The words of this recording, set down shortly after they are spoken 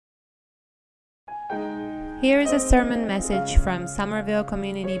Here is a sermon message from Somerville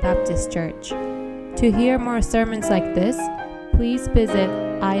Community Baptist Church. To hear more sermons like this, please visit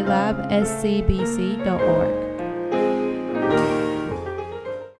ilabscbc.org.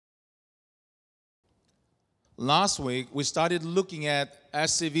 Last week, we started looking at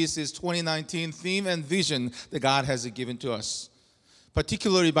SCBC's 2019 theme and vision that God has given to us,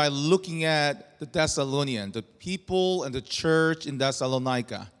 particularly by looking at the Thessalonians, the people and the church in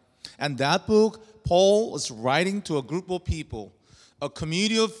Thessalonica. And that book, Paul was writing to a group of people, a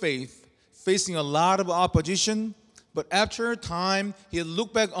community of faith, facing a lot of opposition. But after a time, he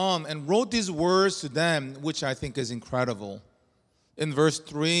looked back on and wrote these words to them, which I think is incredible. In verse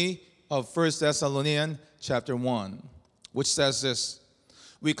 3 of 1 Thessalonians chapter 1, which says this: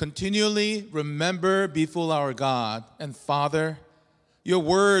 "We continually remember before our God and Father your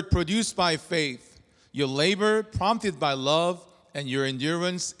word produced by faith, your labor prompted by love, and your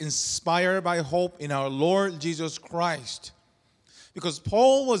endurance inspired by hope in our Lord Jesus Christ." Because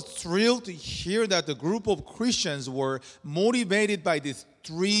Paul was thrilled to hear that the group of Christians were motivated by these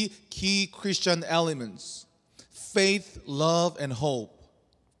three key Christian elements: faith, love, and hope.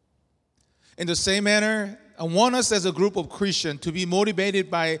 In the same manner, I want us as a group of Christians to be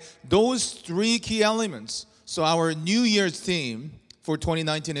motivated by those three key elements. So our New Year's theme for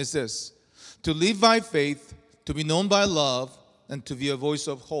 2019 is this: to live by faith, to be known by love, and to be a voice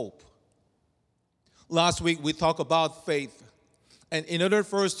of hope. Last week, we talked about faith. And in order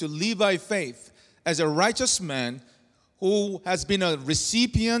for us to live by faith as a righteous man who has been a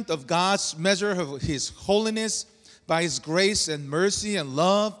recipient of God's measure of His holiness by His grace and mercy and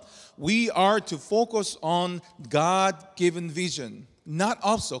love, we are to focus on God-given vision, not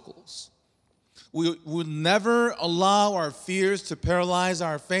obstacles. We will never allow our fears to paralyze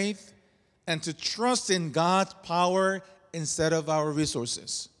our faith and to trust in God's power instead of our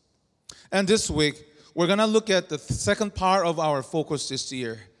resources. And this week, we're going to look at the second part of our focus this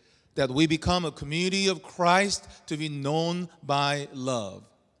year, that we become a community of Christ to be known by love.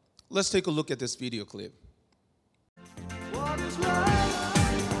 Let's take a look at this video clip. What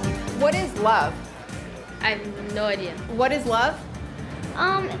is love? I have no idea. What is love?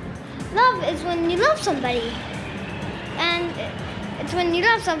 Love is when you love somebody. And it's when you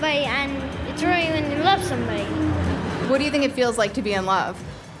love somebody, and it's really when you love somebody. What do you think it feels like to be in love?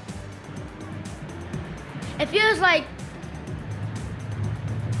 It feels like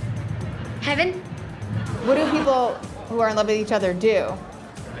heaven. What do people who are in love with each other do?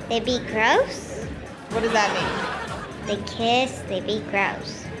 They be gross. What does that mean? They kiss, they be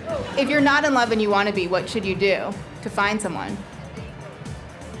gross. If you're not in love and you want to be, what should you do to find someone?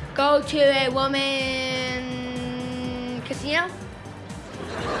 Go to a woman casino.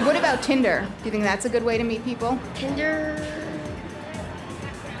 What about Tinder? Do you think that's a good way to meet people? Tinder,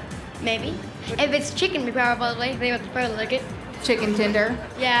 maybe. If it's chicken, probably. They would probably like it. Chicken Tinder?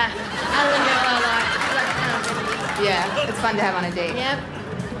 Yeah, I like it a lot. Yeah, it's fun to have on a date. Yep.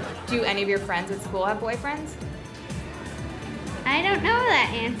 Do any of your friends at school have boyfriends? I don't know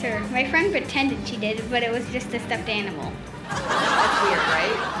that answer. My friend pretended she did, but it was just a stuffed animal. That's weird,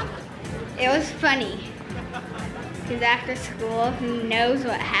 right? It was funny. Because after school, who knows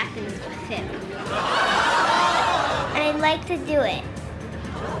what happens with him? I like to do it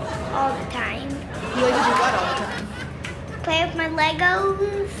all the time. You like to do what all the time? Play with my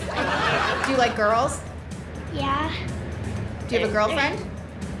Legos. Do you like girls? Yeah. Do you have a girlfriend?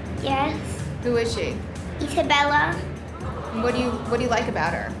 Yes. Who is she? Isabella. And what do you like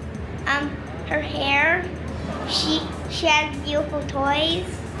about her? Her hair. She has beautiful toys.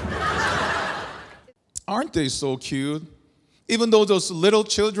 Aren't they so cute? Even though those little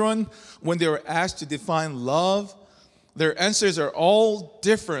children, when they were asked to define love, their answers are all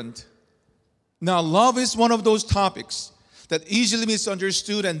different. Now, love is one of those topics that easily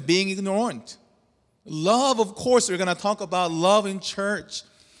misunderstood and being ignored. Love, of course, we're going to talk about love in church.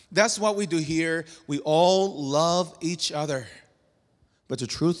 That's what we do here. We all love each other. But the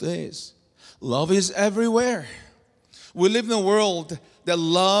truth is, love is everywhere. We live in a world that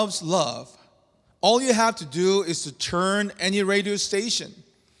loves love. All you have to do is to turn any radio station.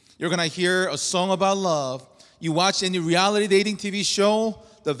 You're going to hear a song about love. You watch any reality dating TV show,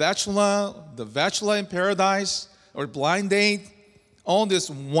 The Bachelor in Paradise, or Blind Date. All this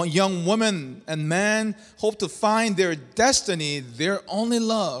young woman and man hope to find their destiny, their only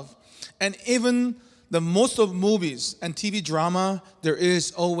love. And even the most of movies and TV drama, there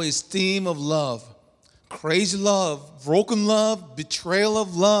is always theme of love. Crazy love, broken love, betrayal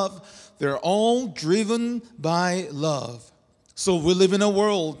of love. They're all driven by love. So we live in a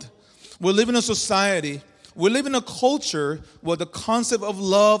world, we live in a society, we live in a culture where the concept of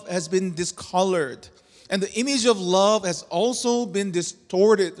love has been discolored. And the image of love has also been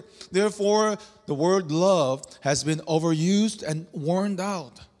distorted. Therefore, the word love has been overused and worn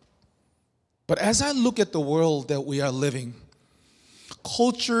out. But as I look at the world that we are living,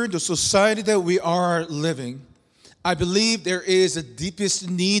 culture, the society that we are living, I believe there is a deepest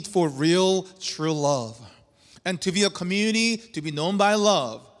need for real, true love. And to be a community, to be known by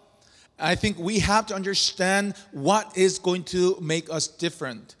love, I think we have to understand what is going to make us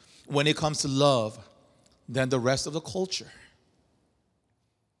different when it comes to love than the rest of the culture.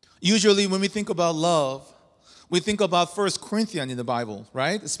 Usually when we think about love, we think about 1 Corinthians in the Bible,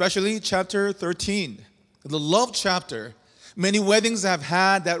 right? Especially chapter 13, the love chapter. Many weddings have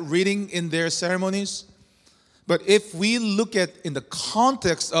had that reading in their ceremonies. But if we look at in the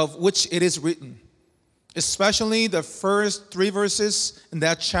context of which it is written, especially the first 3 verses in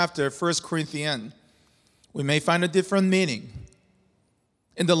that chapter, 1 Corinthians, we may find a different meaning.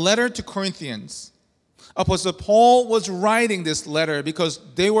 In the letter to Corinthians, Apostle Paul was writing this letter because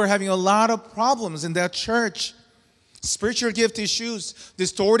they were having a lot of problems in that church. Spiritual gift issues,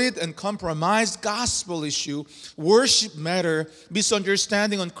 distorted and compromised gospel issue, worship matter,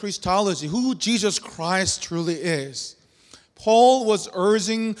 misunderstanding on Christology, who Jesus Christ truly is. Paul was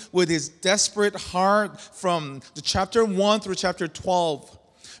urging with his desperate heart from the chapter 1 through chapter 12,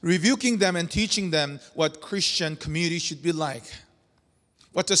 rebuking them and teaching them what Christian community should be like,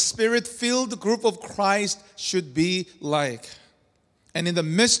 what the Spirit-filled group of Christ should be like. And in the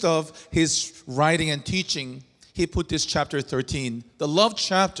midst of his writing and teaching, he put this chapter 13, the love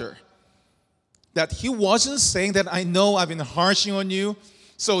chapter, that he wasn't saying that I know I've been harshing on you,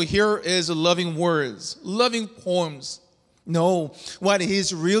 so here is loving words, loving poems. No, what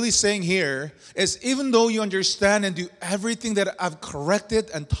he's really saying here is even though you understand and do everything that I've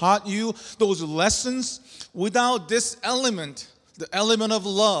corrected and taught you, those lessons, without this element, the element of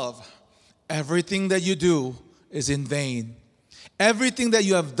love, everything that you do is in vain. Everything that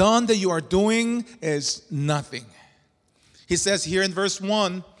you have done, that you are doing, is nothing. He says here in verse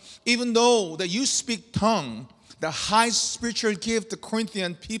 1, even though that you speak tongue, the high spiritual gift the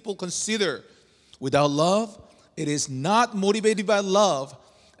Corinthian people consider, without love, it is not motivated by love.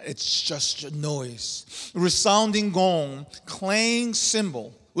 It's just a noise. Resounding gong, clang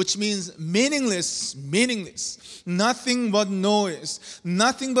cymbal, which means meaningless. Nothing but noise.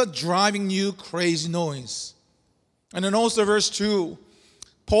 Nothing but driving you crazy noise. And then also verse 2,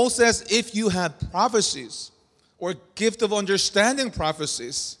 Paul says, if you have prophecies or gift of understanding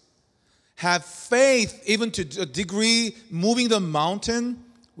prophecies, have faith even to a degree moving the mountain,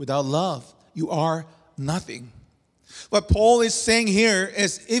 without love, you are nothing. What Paul is saying here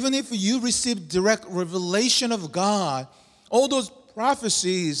is even if you receive direct revelation of God, all those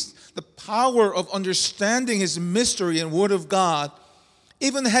prophecies, the power of understanding his mystery and word of God,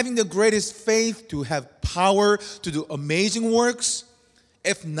 even having the greatest faith to have power to do amazing works,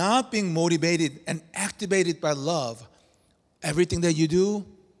 if not being motivated and activated by love, everything that you do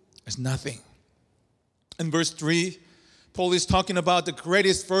is nothing. In verse 3, Paul is talking about the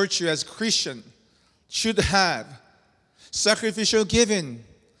greatest virtue as Christian should have. Sacrificial giving.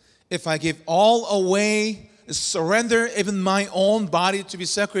 If I give all away, surrender even my own body to be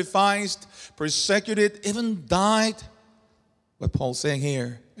sacrificed, persecuted, even died. What Paul's saying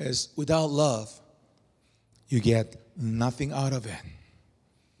here is without love, you get nothing out of it.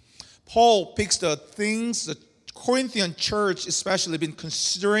 Paul picks the things the Corinthian church especially been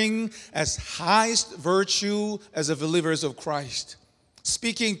considering as highest virtue as a believers of Christ.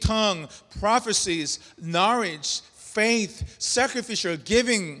 Speaking tongue, prophecies, knowledge, faith, sacrificial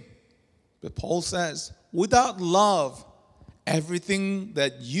giving. But Paul says, without love, everything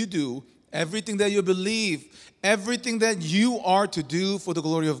that you do, everything that you believe, everything that you are to do for the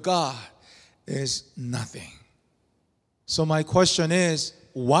glory of God is nothing. So my question is,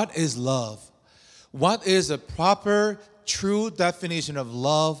 what is love? What is a proper, true definition of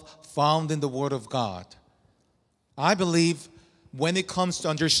love found in the Word of God? I believe when it comes to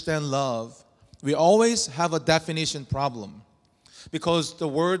understand love, we always have a definition problem. Because the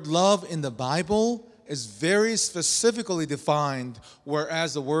word love in the Bible is very specifically defined,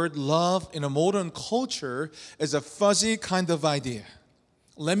 whereas the word love in a modern culture is a fuzzy kind of idea.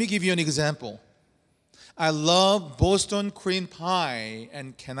 Let me give you an example. I love Boston cream pie,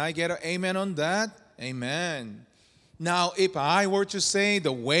 and can I get an amen on that? Amen. Now, if I were to say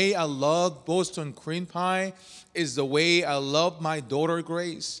the way I love Boston cream pie is the way I love my daughter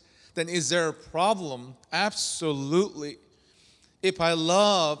Grace, then is there a problem? Absolutely. If I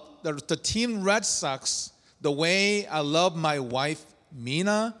love the team Red Sox the way I love my wife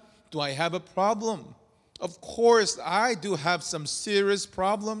Mina, do I have a problem? Of course, I do have some serious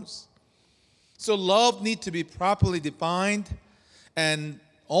problems. So love needs to be properly defined, and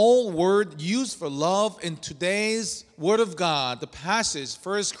all word used for love in today's Word of God, the passage,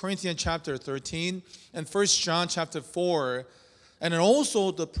 1 Corinthians chapter 13 and 1 John chapter 4, and then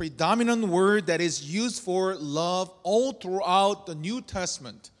also the predominant word that is used for love all throughout the New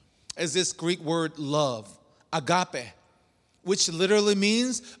Testament is this Greek word love, agape, which literally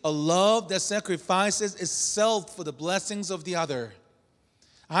means a love that sacrifices itself for the blessings of the other.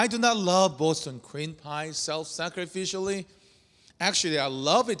 I do not love Boston cream pie self-sacrificially. Actually, I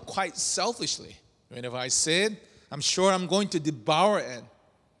love it quite selfishly. Whenever I say it, I'm sure I'm going to devour it.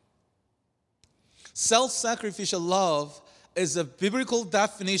 Self-sacrificial love is a biblical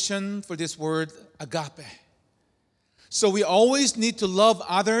definition for this word agape. So we always need to love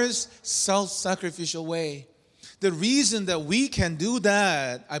others self-sacrificial way. The reason that we can do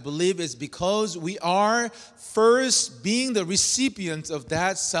that, I believe, is because we are first being the recipients of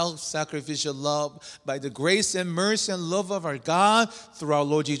that self-sacrificial love by the grace and mercy and love of our God through our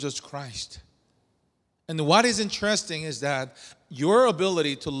Lord Jesus Christ. And what is interesting is that your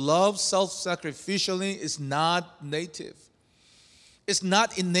ability to love self-sacrificially is not native. It's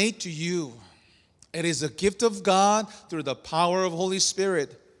not innate to you. It is a gift of God through the power of Holy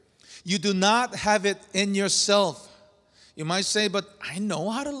Spirit. You do not have it in yourself. You might say, but I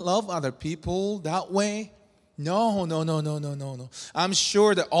know how to love other people that way. No. I'm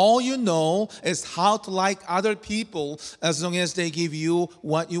sure that all you know is how to like other people as long as they give you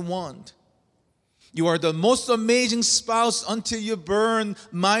what you want. You are the most amazing spouse until you burn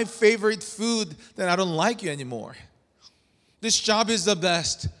my favorite food, then I don't like you anymore. This job is the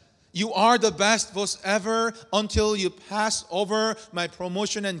best. You are the best boss ever until you pass over my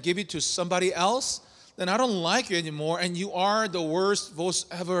promotion and give it to somebody else. Then I don't like you anymore and you are the worst boss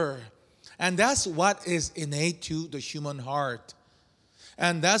ever. And that's what is innate to the human heart.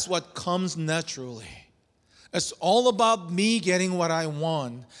 And that's what comes naturally. It's all about me getting what I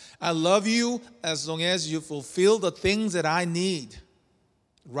want. I love you as long as you fulfill the things that I need.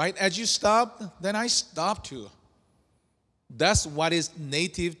 Right as you stop, then I stop too. That's what is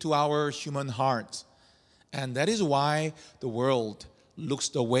native to our human heart. And that is why the world looks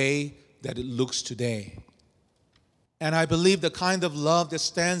the way that it looks today. And I believe the kind of love that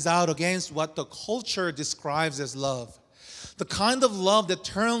stands out against what the culture describes as love, the kind of love that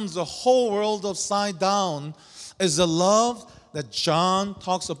turns the whole world upside down, is the love that John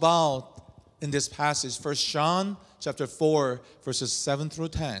talks about in this passage, 1 John chapter 4, verses 7 through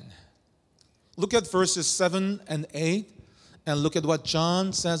 10. Look at verses 7 and 8. And look at what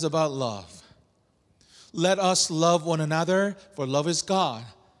John says about love. Let us love one another, for love is God.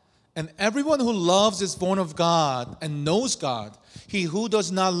 And everyone who loves is born of God and knows God. He who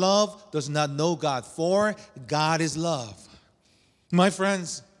does not love does not know God, for God is love. My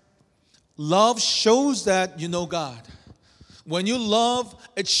friends, love shows that you know God. When you love,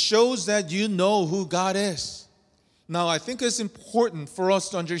 it shows that you know who God is. Now, I think it's important for us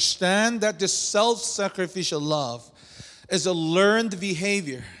to understand that this self-sacrificial love is a learned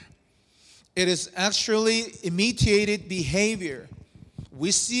behavior. It is actually imitated behavior.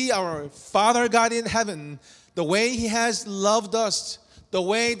 We see our Father God in heaven, the way He has loved us, the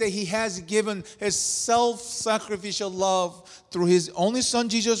way that He has given His self-sacrificial love through His only Son,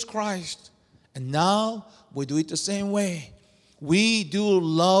 Jesus Christ. And now we do it the same way. We do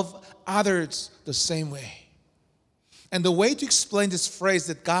love others the same way. And the way to explain this phrase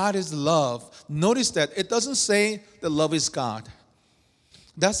that God is love, notice that it doesn't say that love is God.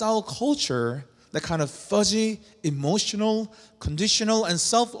 That's our culture, that kind of fuzzy, emotional, conditional, and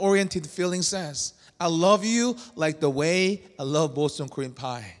self-oriented feeling says. I love you like the way I love Boston cream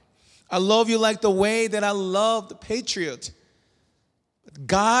pie. I love you like the way that I love the Patriot. But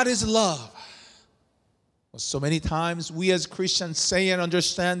God is love. So many times we as Christians say and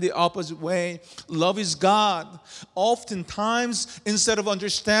understand the opposite way. Love is God. Oftentimes, instead of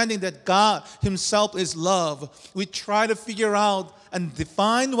understanding that God Himself is love, we try to figure out and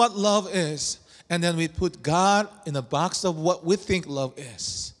define what love is. And then we put God in a box of what we think love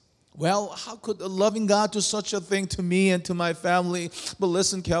is. Well, how could a loving God do such a thing to me and to my family? But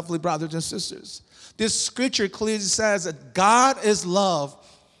listen carefully, brothers and sisters. This scripture clearly says that God is love,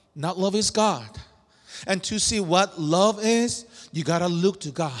 not love is God. And to see what love is, you got to look to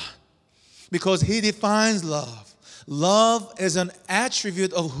God. Because He defines love. Love is an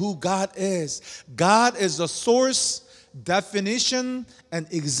attribute of who God is. God is the source, definition,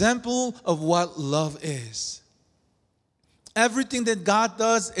 and example of what love is. Everything that God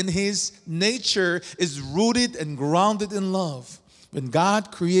does in His nature is rooted and grounded in love. When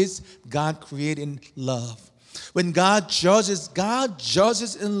God creates in love. When God judges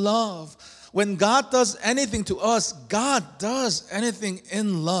in love. When God does anything to us, God does anything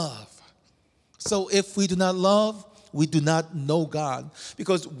in love. So if we do not love, we do not know God,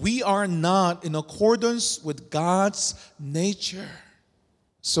 because we are not in accordance with God's nature.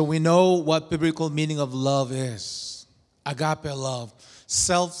 So we know what biblical meaning of love is. Agape love,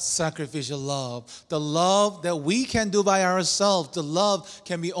 self-sacrificial love, the love that we can do by ourselves. The love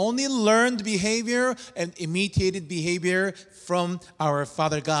can be only learned behavior and imitated behavior from our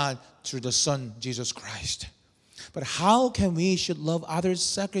Father God through the Son, Jesus Christ. But how can we should love others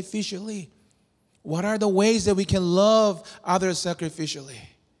sacrificially? What are the ways that we can love others sacrificially?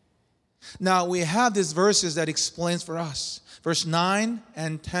 Now, we have these verses that explains for us. Verse 9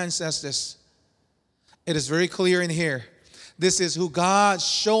 and 10 says this. It is very clear in here. This is who God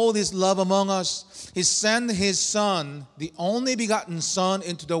showed His love among us. He sent His Son, the only begotten Son,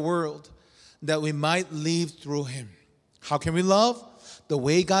 into the world that we might live through Him. How can we love? The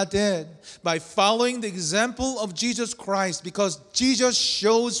way God did. By following the example of Jesus Christ, because Jesus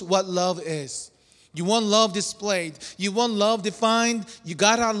shows what love is. You want love displayed. You want love defined. You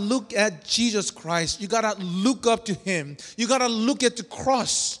got to look at Jesus Christ. You got to look up to Him. You got to look at the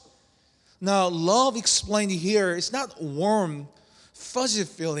cross. Now, love explained here, it's not warm, fuzzy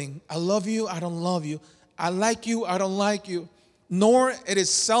feeling. I love you, I don't love you. I like you, I don't like you. Nor it is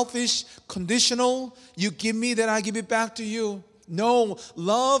selfish, conditional. You give me, then I give it back to you. No,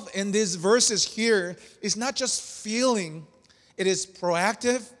 love in these verses here is not just feeling. It is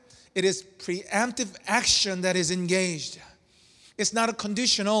proactive. It is preemptive action that is engaged. It's not a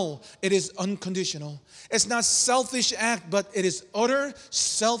conditional, it is unconditional. It's not selfish act, but it is utter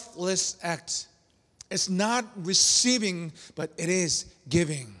selfless act. It's not receiving, but it is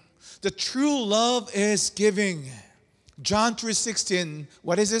giving. The true love is giving. John 3:16,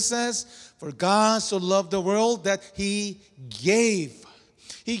 what is it says? For God so loved the world that He gave.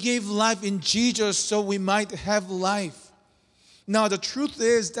 He gave life in Jesus so we might have life. Now, the truth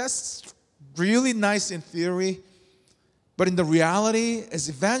is, that's really nice in theory, but in the reality is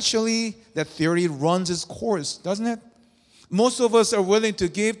eventually that theory runs its course, doesn't it? Most of us are willing to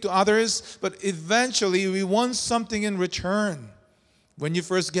give to others, but eventually we want something in return. When you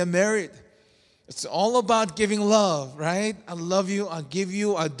first get married, it's all about giving love, right? I love you, I'll give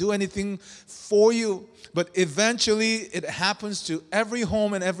you, I'll do anything for you. But eventually it happens to every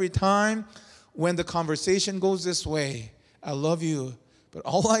home and every time when the conversation goes this way. I love you, but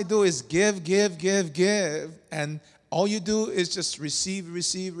all I do is give, and all you do is just receive.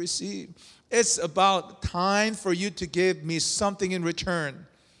 It's about time for you to give me something in return.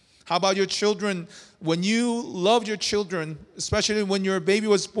 How about your children? When you love your children, especially when your baby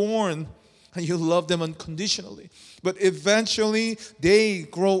was born, and you love them unconditionally, but eventually they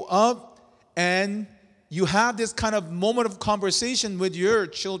grow up and you have this kind of moment of conversation with your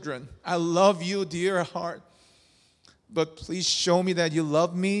children. I love you, dear heart. But please show me that you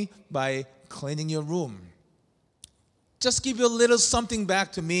love me by cleaning your room. Just give you a little something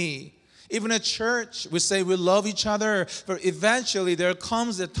back to me. Even at church, we say we love each other, but eventually there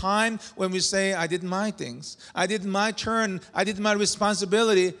comes a time when we say, I did my things. I did my turn. I did my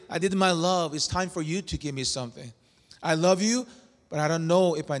responsibility. I did my love. It's time for you to give me something. I love you, but I don't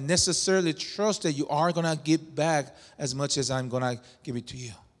know if I necessarily trust that you are going to give back as much as I'm going to give it to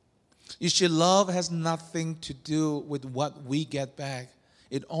you. You see, love has nothing to do with what we get back.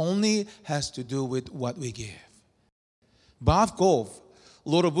 It only has to do with what we give. Bob Goff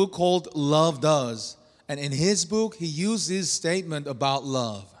wrote a book called Love Does. And in his book, he used this statement about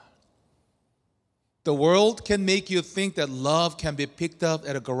love. The world can make you think that love can be picked up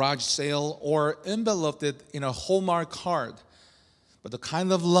at a garage sale or enveloped in a Hallmark card. But the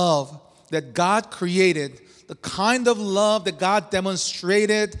kind of love that God created, the kind of love that God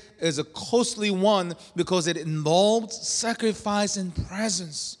demonstrated is a costly one because it involved sacrifice and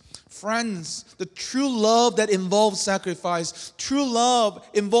presence. Friends, the true love that involves sacrifice, true love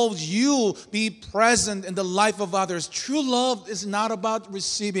involves you be present in the life of others. True love is not about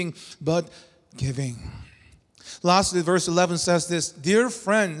receiving, but giving. Lastly, verse 11 says this, Dear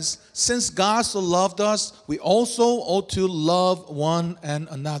friends, since God so loved us, we also ought to love one and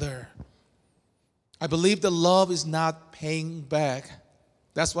another. I believe that love is not paying back.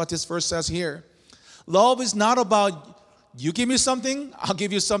 That's what this verse says here. Love is not about you give me something, I'll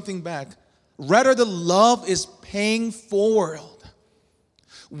give you something back. Rather, the love is paying forward.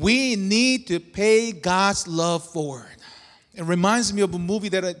 We need to pay God's love forward. It reminds me of a movie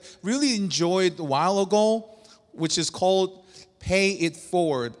that I really enjoyed a while ago, which is called Pay It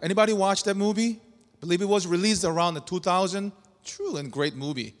Forward. Anybody watch that movie? I believe it was released around the 2000. True and great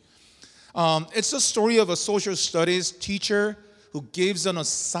movie. It's a story of a social studies teacher who gives an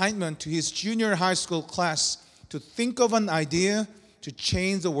assignment to his junior high school class to think of an idea to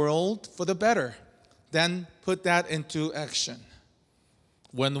change the world for the better, then put that into action.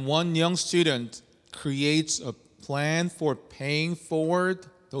 When one young student creates a plan for paying forward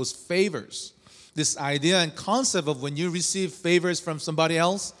those favors, this idea and concept of when you receive favors from somebody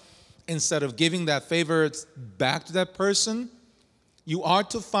else, instead of giving that favor back to that person, you are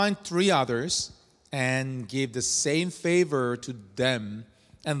to find 3 others and give the same favor to them,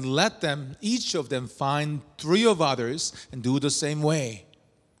 and let them, each of them, find 3 of others and do the same way.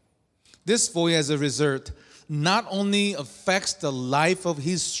 This boy, as a result, not only affects the life of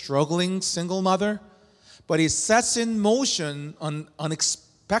his struggling single mother, but it sets in motion an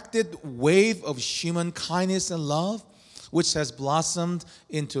unexpected wave of human kindness and love, which has blossomed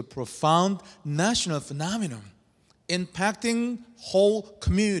into a profound national phenomenon, impacting whole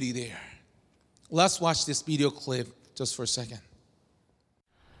community there. Let's watch this video clip just for a second.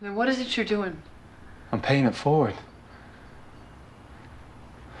 Then what is it you're doing? I'm paying it forward.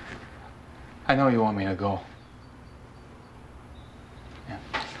 I know you want me to go. Yeah,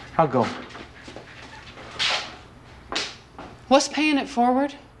 I'll go. What's paying it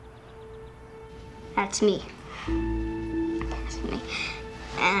forward? That's me. That's me.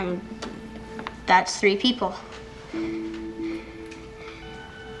 And that's 3 people.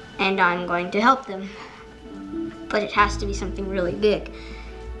 And I'm going to help them. But it has to be something really big.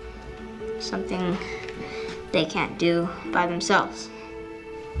 Something they can't do by themselves.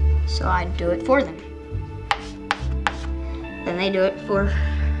 So I do it for them. Then they do it for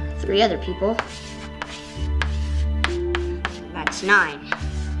 3 other people. That's 9.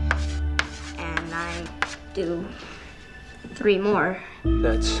 And I do 3 more.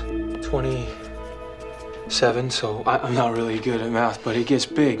 That's 27, so I'm not really good at math, but it gets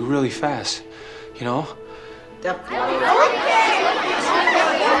big really fast, you know? All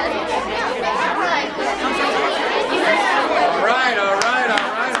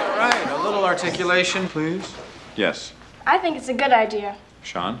right. A little articulation, please. Yes. I think it's a good idea.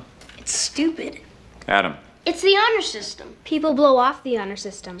 Sean? It's stupid. Adam? It's the honor system. People blow off the honor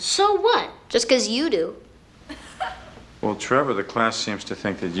system. So what? Just because you do. Well, Trevor, the class seems to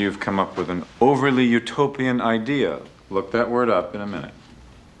think that you've come up with an overly utopian idea. Look that word up in a minute.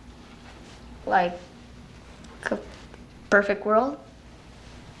 Like a perfect world?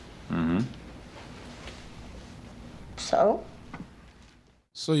 Mm-hmm. So?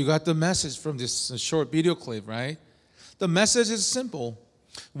 So you got the message from this short video clip, right? The message is simple.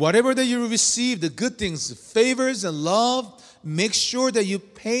 Whatever that you receive, the good things, favors and love, make sure that you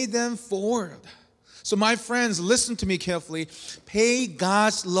pay them forward. So my friends, listen to me carefully. Pay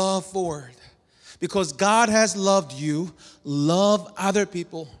God's love forward. Because God has loved you, love other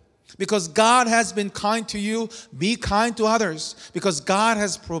people. Because God has been kind to you, be kind to others. Because God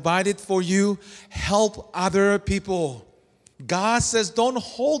has provided for you, help other people. God says, don't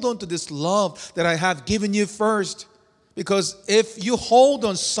hold on to this love that I have given you first. Because if you hold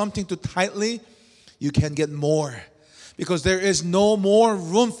on something too tightly, you can get more. Because there is no more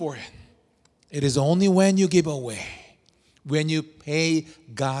room for it. It is only when you give away, when you pay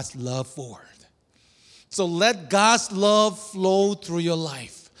God's love forward. So let God's love flow through your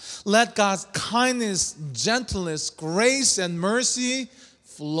life. Let God's kindness, gentleness, grace, and mercy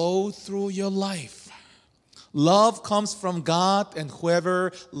flow through your life. Love comes from God, and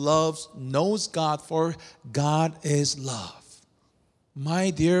whoever loves knows God, for God is love. My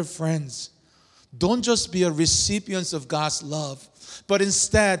dear friends, don't just be a recipient of God's love, but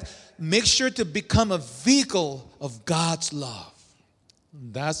instead, make sure to become a vehicle of God's love.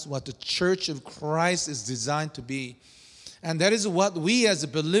 That's what the Church of Christ is designed to be. And that is what we as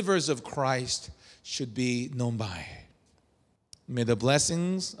believers of Christ should be known by. May the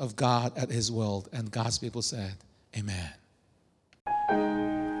blessings of God at His will, and God's people said, Amen.